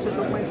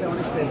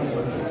 2.7x ட்ரை பண்ணி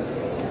பாருங்க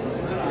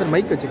சார்.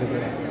 மைக் வச்சுக்க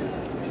சார்.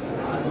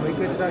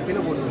 மைக் வச்சுட்டா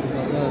கீழே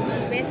போட்டுருக்கோம்.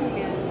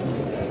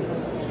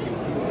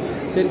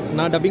 சரி,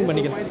 நான் டப்பிங்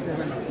பண்ணிக்கிறேன்.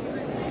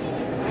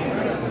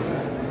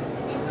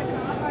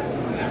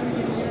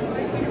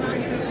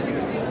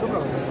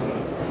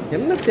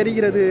 என்ன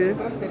தெரிகிறது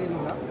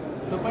தெரியுதுங்களா?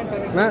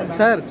 2.5x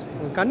சார்,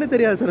 கண்ணு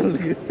தெரியாது சார்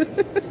உங்களுக்கு.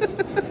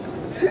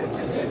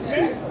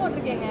 லென்ஸ்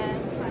போட்டிருக்கேங்க.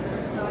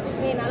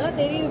 நல்லா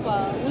தெரியுதுப்பா,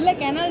 உள்ள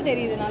கெனால்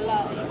தெரியுது நல்லா.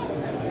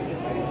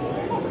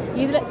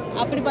 இதில்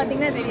அப்படி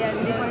பார்த்தீங்கன்னா தெரியாது.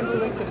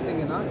 3.2x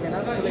எடுத்தீங்கன்னா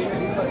கெனால்ஸ்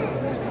டீப்பாக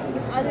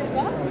அது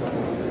இருக்கா?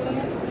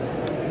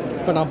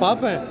 இப்போ நான்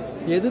பார்ப்பேன்,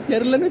 எது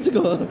தெரிலன்னு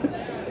வச்சுக்கோ.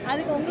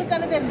 அதுக்கு உங்களுக்கு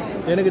கண்ணு தெரியணும்.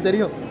 எனக்கு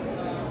தெரியும்.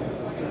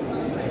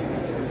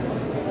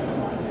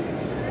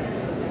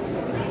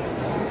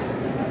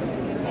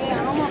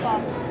 ஆமாப்பா.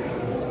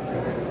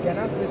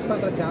 கெனால்ஸ் மிஸ்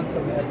பண்ணுற சான்ஸ்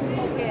கம்மியாக இருக்கும்.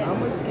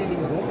 நார்மல்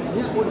ஸ்கேலிங்கும்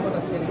ரூட் போட்டு பண்ணுற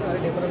ஸ்கேலிங்கும்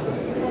நிறைய டிஃபரன்ஸ்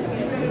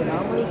இருக்கும்.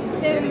 நார்மல்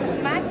ஸ்கேலிங்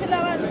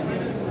மேக்ஸிலாவாக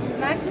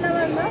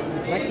இருந்தால்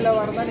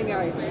மேக்ஸிலாவாக இருந்தால்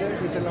நீங்கள்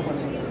டிஷன்லாம்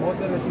பண்ணுவீங்க.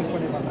 மவுத்தில் வச்சு யூஸ்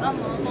பண்ணி பண்ணலாம்.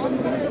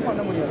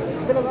 பண்ண முடியாது.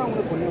 இதில் தான்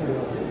உங்களுக்கு புரிய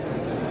முடியும்.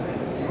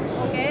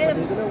 ஓகே.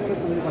 இதில்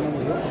உங்களுக்கு புரிய பண்ண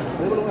முடியும்.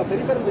 அதுபோல் உங்கள்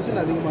பெரிய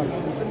விஷன் அதிகமாக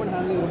இருக்கும். இன்ஸ்ட்ருமெண்ட்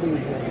ஹேண்ட்லிங் ரொம்ப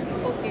ஈஸியாக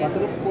இருக்கும்.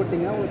 10 ரூப்ஸ்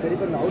போட்டிங்கன்னா உங்களுக்கு பெரிய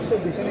அவுட்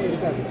சைட் விஷனே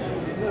இருக்காது.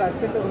 இன்னொரு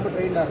அசிஸ்டண்ட்டு ரொம்ப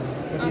ட்ரெயின்டாக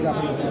இருக்கும். இது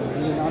அப்படி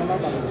நீங்கள் நார்மலாக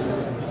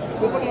பார்க்கலாம்.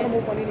 இப்போ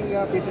மூவ் பண்ணி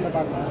நீங்கள் பேஷண்ட்டை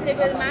பார்க்கலாம்.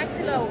 இப்போ இது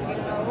மேக்ஸில்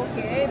ஓகேங்களா?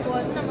 ஓகே. இப்போ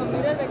வந்து நம்ம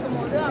மிரர் வைக்கும்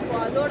போது அப்போ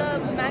அதோட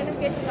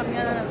மேக்னிஃபிகேஷன்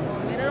கம்மியாக தான்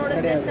இருக்கும். மிரரோட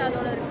ஜஸ்ட்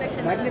அதோட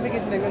ரிஃப்ளெக்ஷன்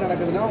மேக்னிஃபிகேஷன் எங்கே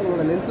நடக்குதுன்னா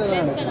உங்களோட லென்ஸில்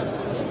தான் நடக்கும்.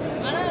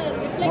 ஆனால்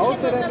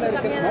மவுத்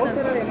ரிஃப்ளெக்ஷன் மவுத்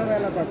மிரர் என்ன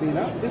வேலை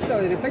பார்த்தீங்கன்னா ஜஸ்ட்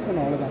அதை ரிஃப்ளெக்ட்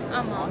பண்ணும், அவ்வளோதான்.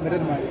 ஆமாம்.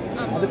 மிரர் மாதிரி.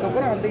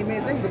 அதுக்கப்புறம் அந்த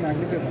இமேஜை இது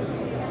மேக்னிஃபை பண்ணும்.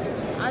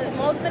 அது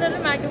மவுத் மிரர்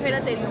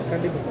மேக்னிஃபைடாக தெரியும்.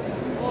 கண்டிப்பாக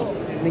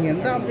நீங்கள்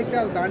எந்த ஆப்ஜெக்டை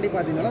அதை தாண்டி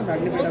பார்த்தீங்கன்னா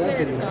மேக்னிஃபைடாக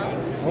தான் தெரியும்.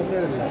 மவுத்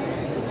மிரர் இல்லை.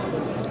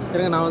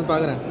 சரிங்க, நான் வந்து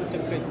பார்க்குறேன்.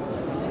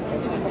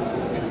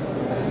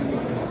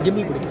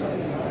 கிம்பிள் பிடி.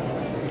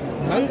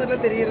 மவுத்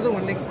மிரரில் தெரிகிறது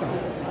 1x தான்.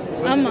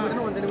 ஆமாம்,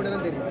 1 சென்டிமீட்டர்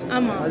தான் தெரியும்.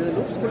 ஆமாம். அது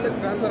லூப்ஸ்குள்ளே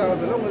ட்ரான்ஸ்ஃபர்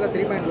ஆகிறதுல உங்களுக்கு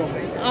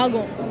 3.1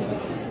 ஆகும்.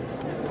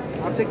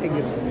 ஆப்ஜெக்ட் இங்கே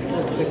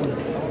இருக்குது. செக்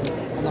பண்ணுங்க.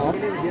 அந்த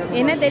ஆப்ஜெக்ட் வித்தியாசம்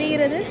என்ன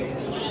தெரிகிறது?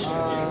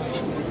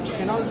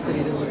 கெனால்ஸ்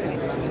தெரியுது.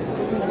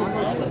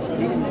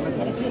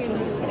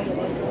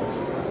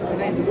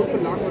 ஏன்னா இந்த லூப்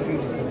லாங்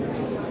ஒர்க்கிங் டிஸ்டன்ஸ்.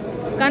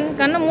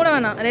 கண்ணை மூட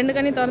வேணாம், 2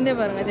 கண்ணையும் திறந்தே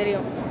பாருங்கள்,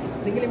 தெரியும்.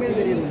 சிங்கிள் இமேஜ்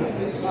தெரியுதுங்க.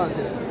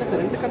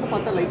 சார் 2 கண்ணு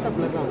பார்த்தா லைட்டாக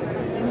பிளர் ஆகும்.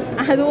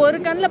 அது ஒரு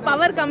கண்ணில்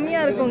பவர்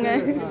கம்மியாக இருக்குங்க.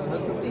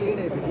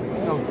 58 ஐபிடி.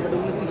 பட்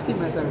உங்களுக்கு 60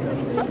 மேட்ச் ஆகுது.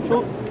 ஸோ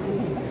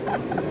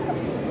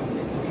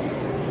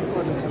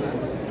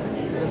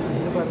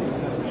இது பாருங்க.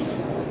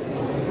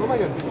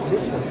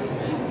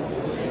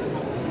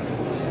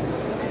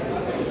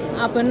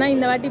 அப்படின்னா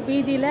இந்த வாட்டி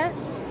பிஜியில்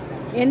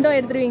endo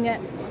எடுத்துருவீங்க.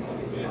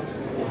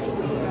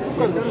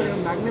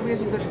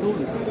 Magnification is a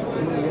tool.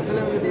 உங்களுக்கு எந்த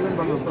லெவலுக்கு தேவைன்னு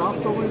பண்ணலாம்.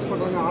 ஃப்ராஸ்டோவும் யூஸ்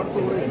பண்ணுறாங்க, ஆர்த்தோ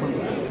கூட யூஸ்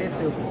பண்ணுறாங்க. டேஸ்ட்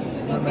தேவைப்படும்.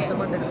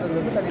 மெஷர்மெண்ட் எடுத்தது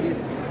வந்து 30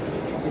 days.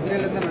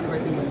 இஸ்ரேலேருந்து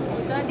மேனுஃபேக்சரிங்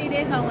பண்ணுறோம். 30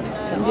 days ஆகும்.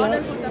 நீங்கள்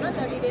ஆர்டர் கொடுத்தோன்னா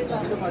 30 days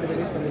ஆகும். 40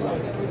 days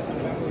பண்ணிடலாம்.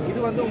 இது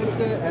வந்து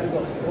உங்களுக்கு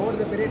எர்கோ ஓவர்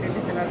த பெரிய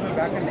டென்டிஸ்ட் எல்லாருமே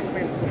பேக் அண்ட் நெக்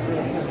பெயின்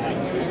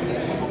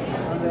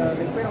அந்த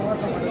நெக் பெயின்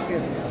ஓவர் கம் பண்ணுறதுக்கு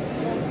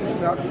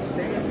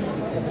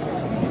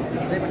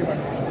ட்ரை பண்ணி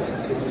பண்ணுறோம்.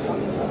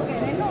 ஓகே,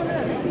 ரெண்டும் ஒன்று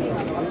தானே?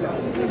 அல்ல,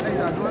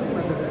 இது அட்வான்ஸ்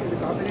மெத்தட். இது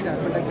காப்பி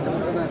அட்வர்டைஸ் கிட்ட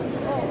மட்டும் தான்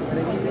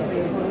எங்கேயுமே இந்த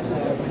இன்ஃபர்மேஷன்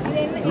இருக்காது. இது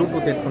என்ன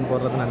ப்ளூடூத் ஹெட்ஃபோன்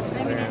போடுறதுன்னு நினச்சேன்.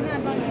 என்ன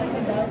அட்வான்ஸ்?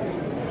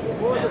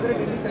 ஓவர் த பெரிய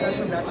டென்டிஸ்ட்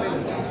எல்லாருமே பேக் பெயின்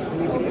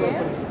நீங்கள் பெரிய ஒர்க்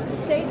பண்ணுறோம்.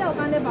 ஸ்ட்ரைட்டாக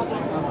உட்காந்தே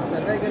பார்க்கலாம். ஆமாம்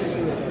சர்வைக்கல்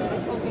இஷ்யூ இருக்குது.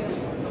 ஓகே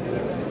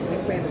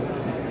நெக் பெயின்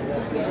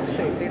இருக்குது.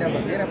 சைடாக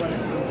பாருங்க நேராக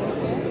பாருங்க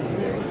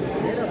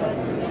நேராக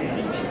பாருங்க.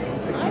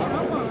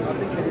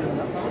 அப்படிங்க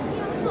தெரியுதுங்களா?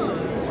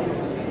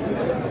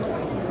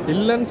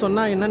 இல்லைன்னு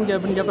சொன்னால் என்னன்னு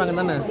கேட்பாங்க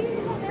தானே.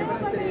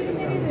 டிஃபரன்ஸ்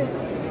தெரியுது.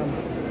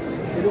 ஆமாம்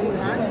இது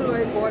உங்களுக்கு ஹேண்ட் டு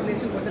ஐ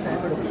கோஆர்டினேஷன் கொஞ்சம்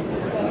டைம் எடுக்கும்.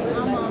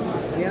 ஆமாம்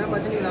ஆமாம். ஏன்னா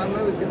பார்த்தீங்கன்னா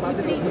நார்மலாக வித்து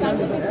இப்படி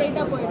கண்ணுக்கு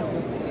ஸ்ட்ரைட்டாக போயிடும்.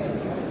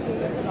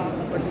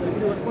 பட் நீங்கள்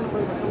இப்படி ஒர்க்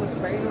பண்ணும்போது பார்த்தீங்கன்னா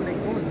ஸ்பைனும்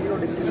நெக்கும் 0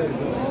 டிகிரியில்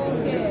இருக்கும்.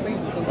 நெக்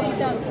பெயின்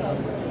ஸ்ட்ரைட்டாக இருக்கும்.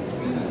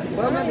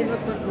 பர்மனெண்ட்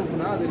இன்வெஸ்ட்மெண்ட்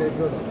குரூப்னா அதில் எது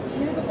வரும்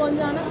இதுக்கு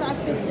கொஞ்சம் ஆனால்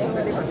ப்ராக்டிஸ்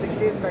கண்டிப்பாக 6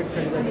 days ப்ராக்டிஸ்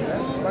கண்டிப்பாக.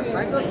 பட்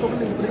மைக்ரோஸ்கோப்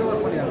நீங்கள் இப்படி தான்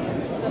ஒர்க் பண்ணியாகும்.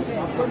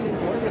 அப்புறம்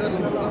நீங்கள் ஒர்க் மிரர்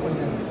மட்டும் தான்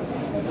பண்ணியாகும்.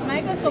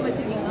 மைக்ரோஸ்கோப்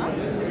வச்சுருக்கீங்களா?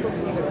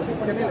 மைக்ரோஸ்கோப்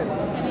நீங்கள் சென்னையில்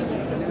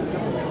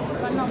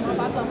பண்ணலாமா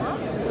பார்க்கலாமா?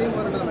 சேம்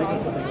வரட்டில்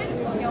மைக்ரோஸ்கோப்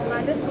ஓகே உங்கள்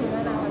அட்ரஸ் கொடுங்க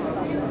நான் வந்து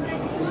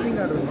பார்க்குறேன். விசிட்டிங்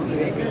கார்டு இருக்கும்.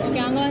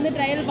 ஓகே அங்கே வந்து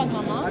ட்ரையல்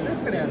பார்க்கலாமா?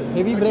 அட்ரஸ் கிடையாது.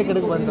 ஹெவி பிரேக்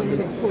எடுக்க வந்து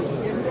இது எக்ஸ்போ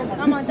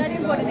ஆமாம்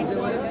 13 போட்டு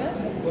எக்ஸ்போ இருக்குது.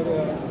 ஒரு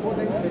 4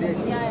 times வெரி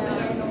எக்ஸ்போ.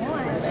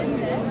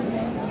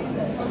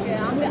 ஓகே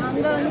அங்கே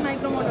வந்து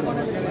மைக்ரோ மோட்டர்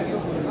கொண்டு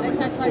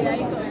வந்துருக்கேன். சாரி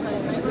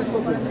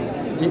மைக்ரோஸ்கோப் கொண்டு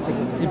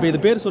வந்துருக்கேன். இப்போ இது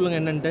பேர்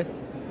சொல்லுங்கள் என்னன்ட்டு.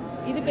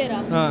 இது பேரா?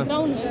 ஆ.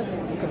 க்ரௌன்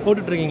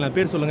போட்டுட்ருக்கீங்களா?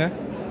 பேர் சொல்லுங்கள்.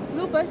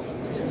 லூப்பஸ்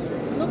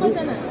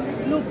தானே?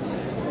 லூப்ஸ்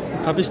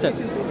தப்பிச்சிட்டேன்.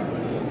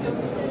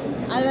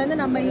 அது வந்து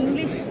நம்ம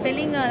இங்கிலீஷ்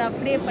ஸ்பெல்லிங்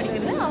அப்படியே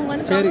படிக்கிறது. அவங்க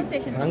வந்து சரி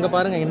ப்ரொனன்சியேஷன் அங்கே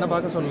பாருங்கள் என்ன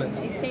பார்க்க சொல்லு.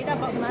 ஸ்ட்ரைட்டாக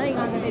பார்க்கணும்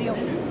இங்கே அங்கே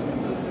தெரியும்.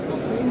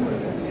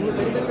 நீங்கள்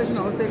பெரிபெரிலேஷன்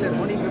அவுட் சைடில்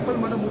இருக்கும். நீங்கள்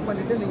ரிப்பல் மட்டும் மூவ்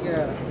பண்ணிவிட்டு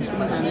நீங்கள்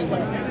இன்ஸ்ட்ருமெண்ட் ஹேண்டில்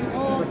பண்ணலாம்.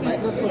 பட்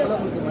மைக்ரோஸ்கோப்பில்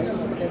உங்களுக்கு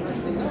மைக்ரோஸ்கோப்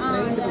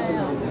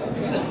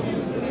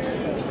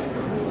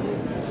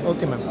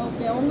ஓகே மேம்.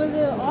 ஓகே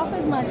உங்களுக்கு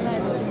ஆஃபீஸ் மாதிரிலாம்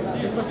இருக்குங்களா?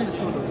 10%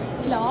 டிஸ்கவுண்ட் இருக்கும்.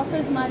 இல்லை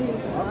ஆஃபீஸ் மாதிரி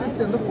இருக்கு. ஆஃபீஸ்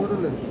வந்து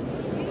பொருள் இருக்குது.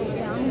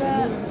 ஓகே அங்கே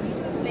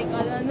லைக்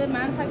அது வந்து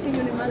மேனுஃபேக்சரிங்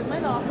யூனிட் மாதிரி இருக்குமா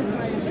இல்லை ஆஃபீஸ்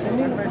மாதிரி இருக்குது?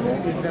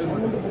 மேனுஃபேக்சரிங் இஸ்ரேல்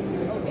மட்டும்.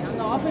 ஓகே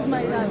அங்கே ஆஃபீஸ்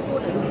மாதிரி தான்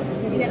இருக்கும்.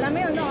 இது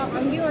எல்லாமே வந்து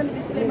அங்கேயும் வந்து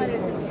டிஸ்பிளே மாதிரி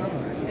வச்சுருக்கோம்.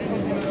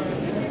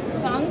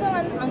 ஸோ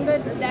அங்கே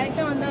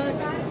டேரெக்டாக வந்து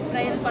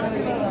ட்ரையல் பண்ண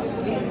முடியும்.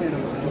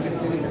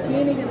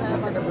 கிளினிக்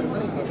இருந்தால் செட்டப்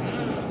இருந்தால் நீங்கள்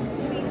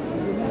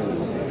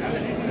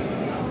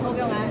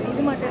ஓகே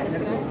இது மட்டும்.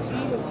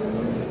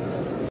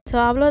 ஸோ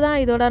அவ்வளோதான்,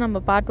 இதோட நம்ம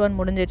பார்ட் 1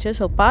 முடிஞ்சிருச்சு.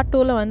 ஸோ பார்ட்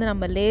 2ல் வந்து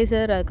நம்ம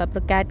லேசர்,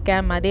 அதுக்கப்புறம் கேட்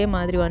கேம், அதே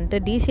மாதிரி வந்துட்டு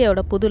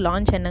டிசியோட புது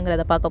லான்ச்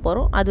என்னங்கிறத பார்க்க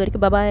போகிறோம். அது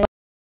வரைக்கும் பபாய்.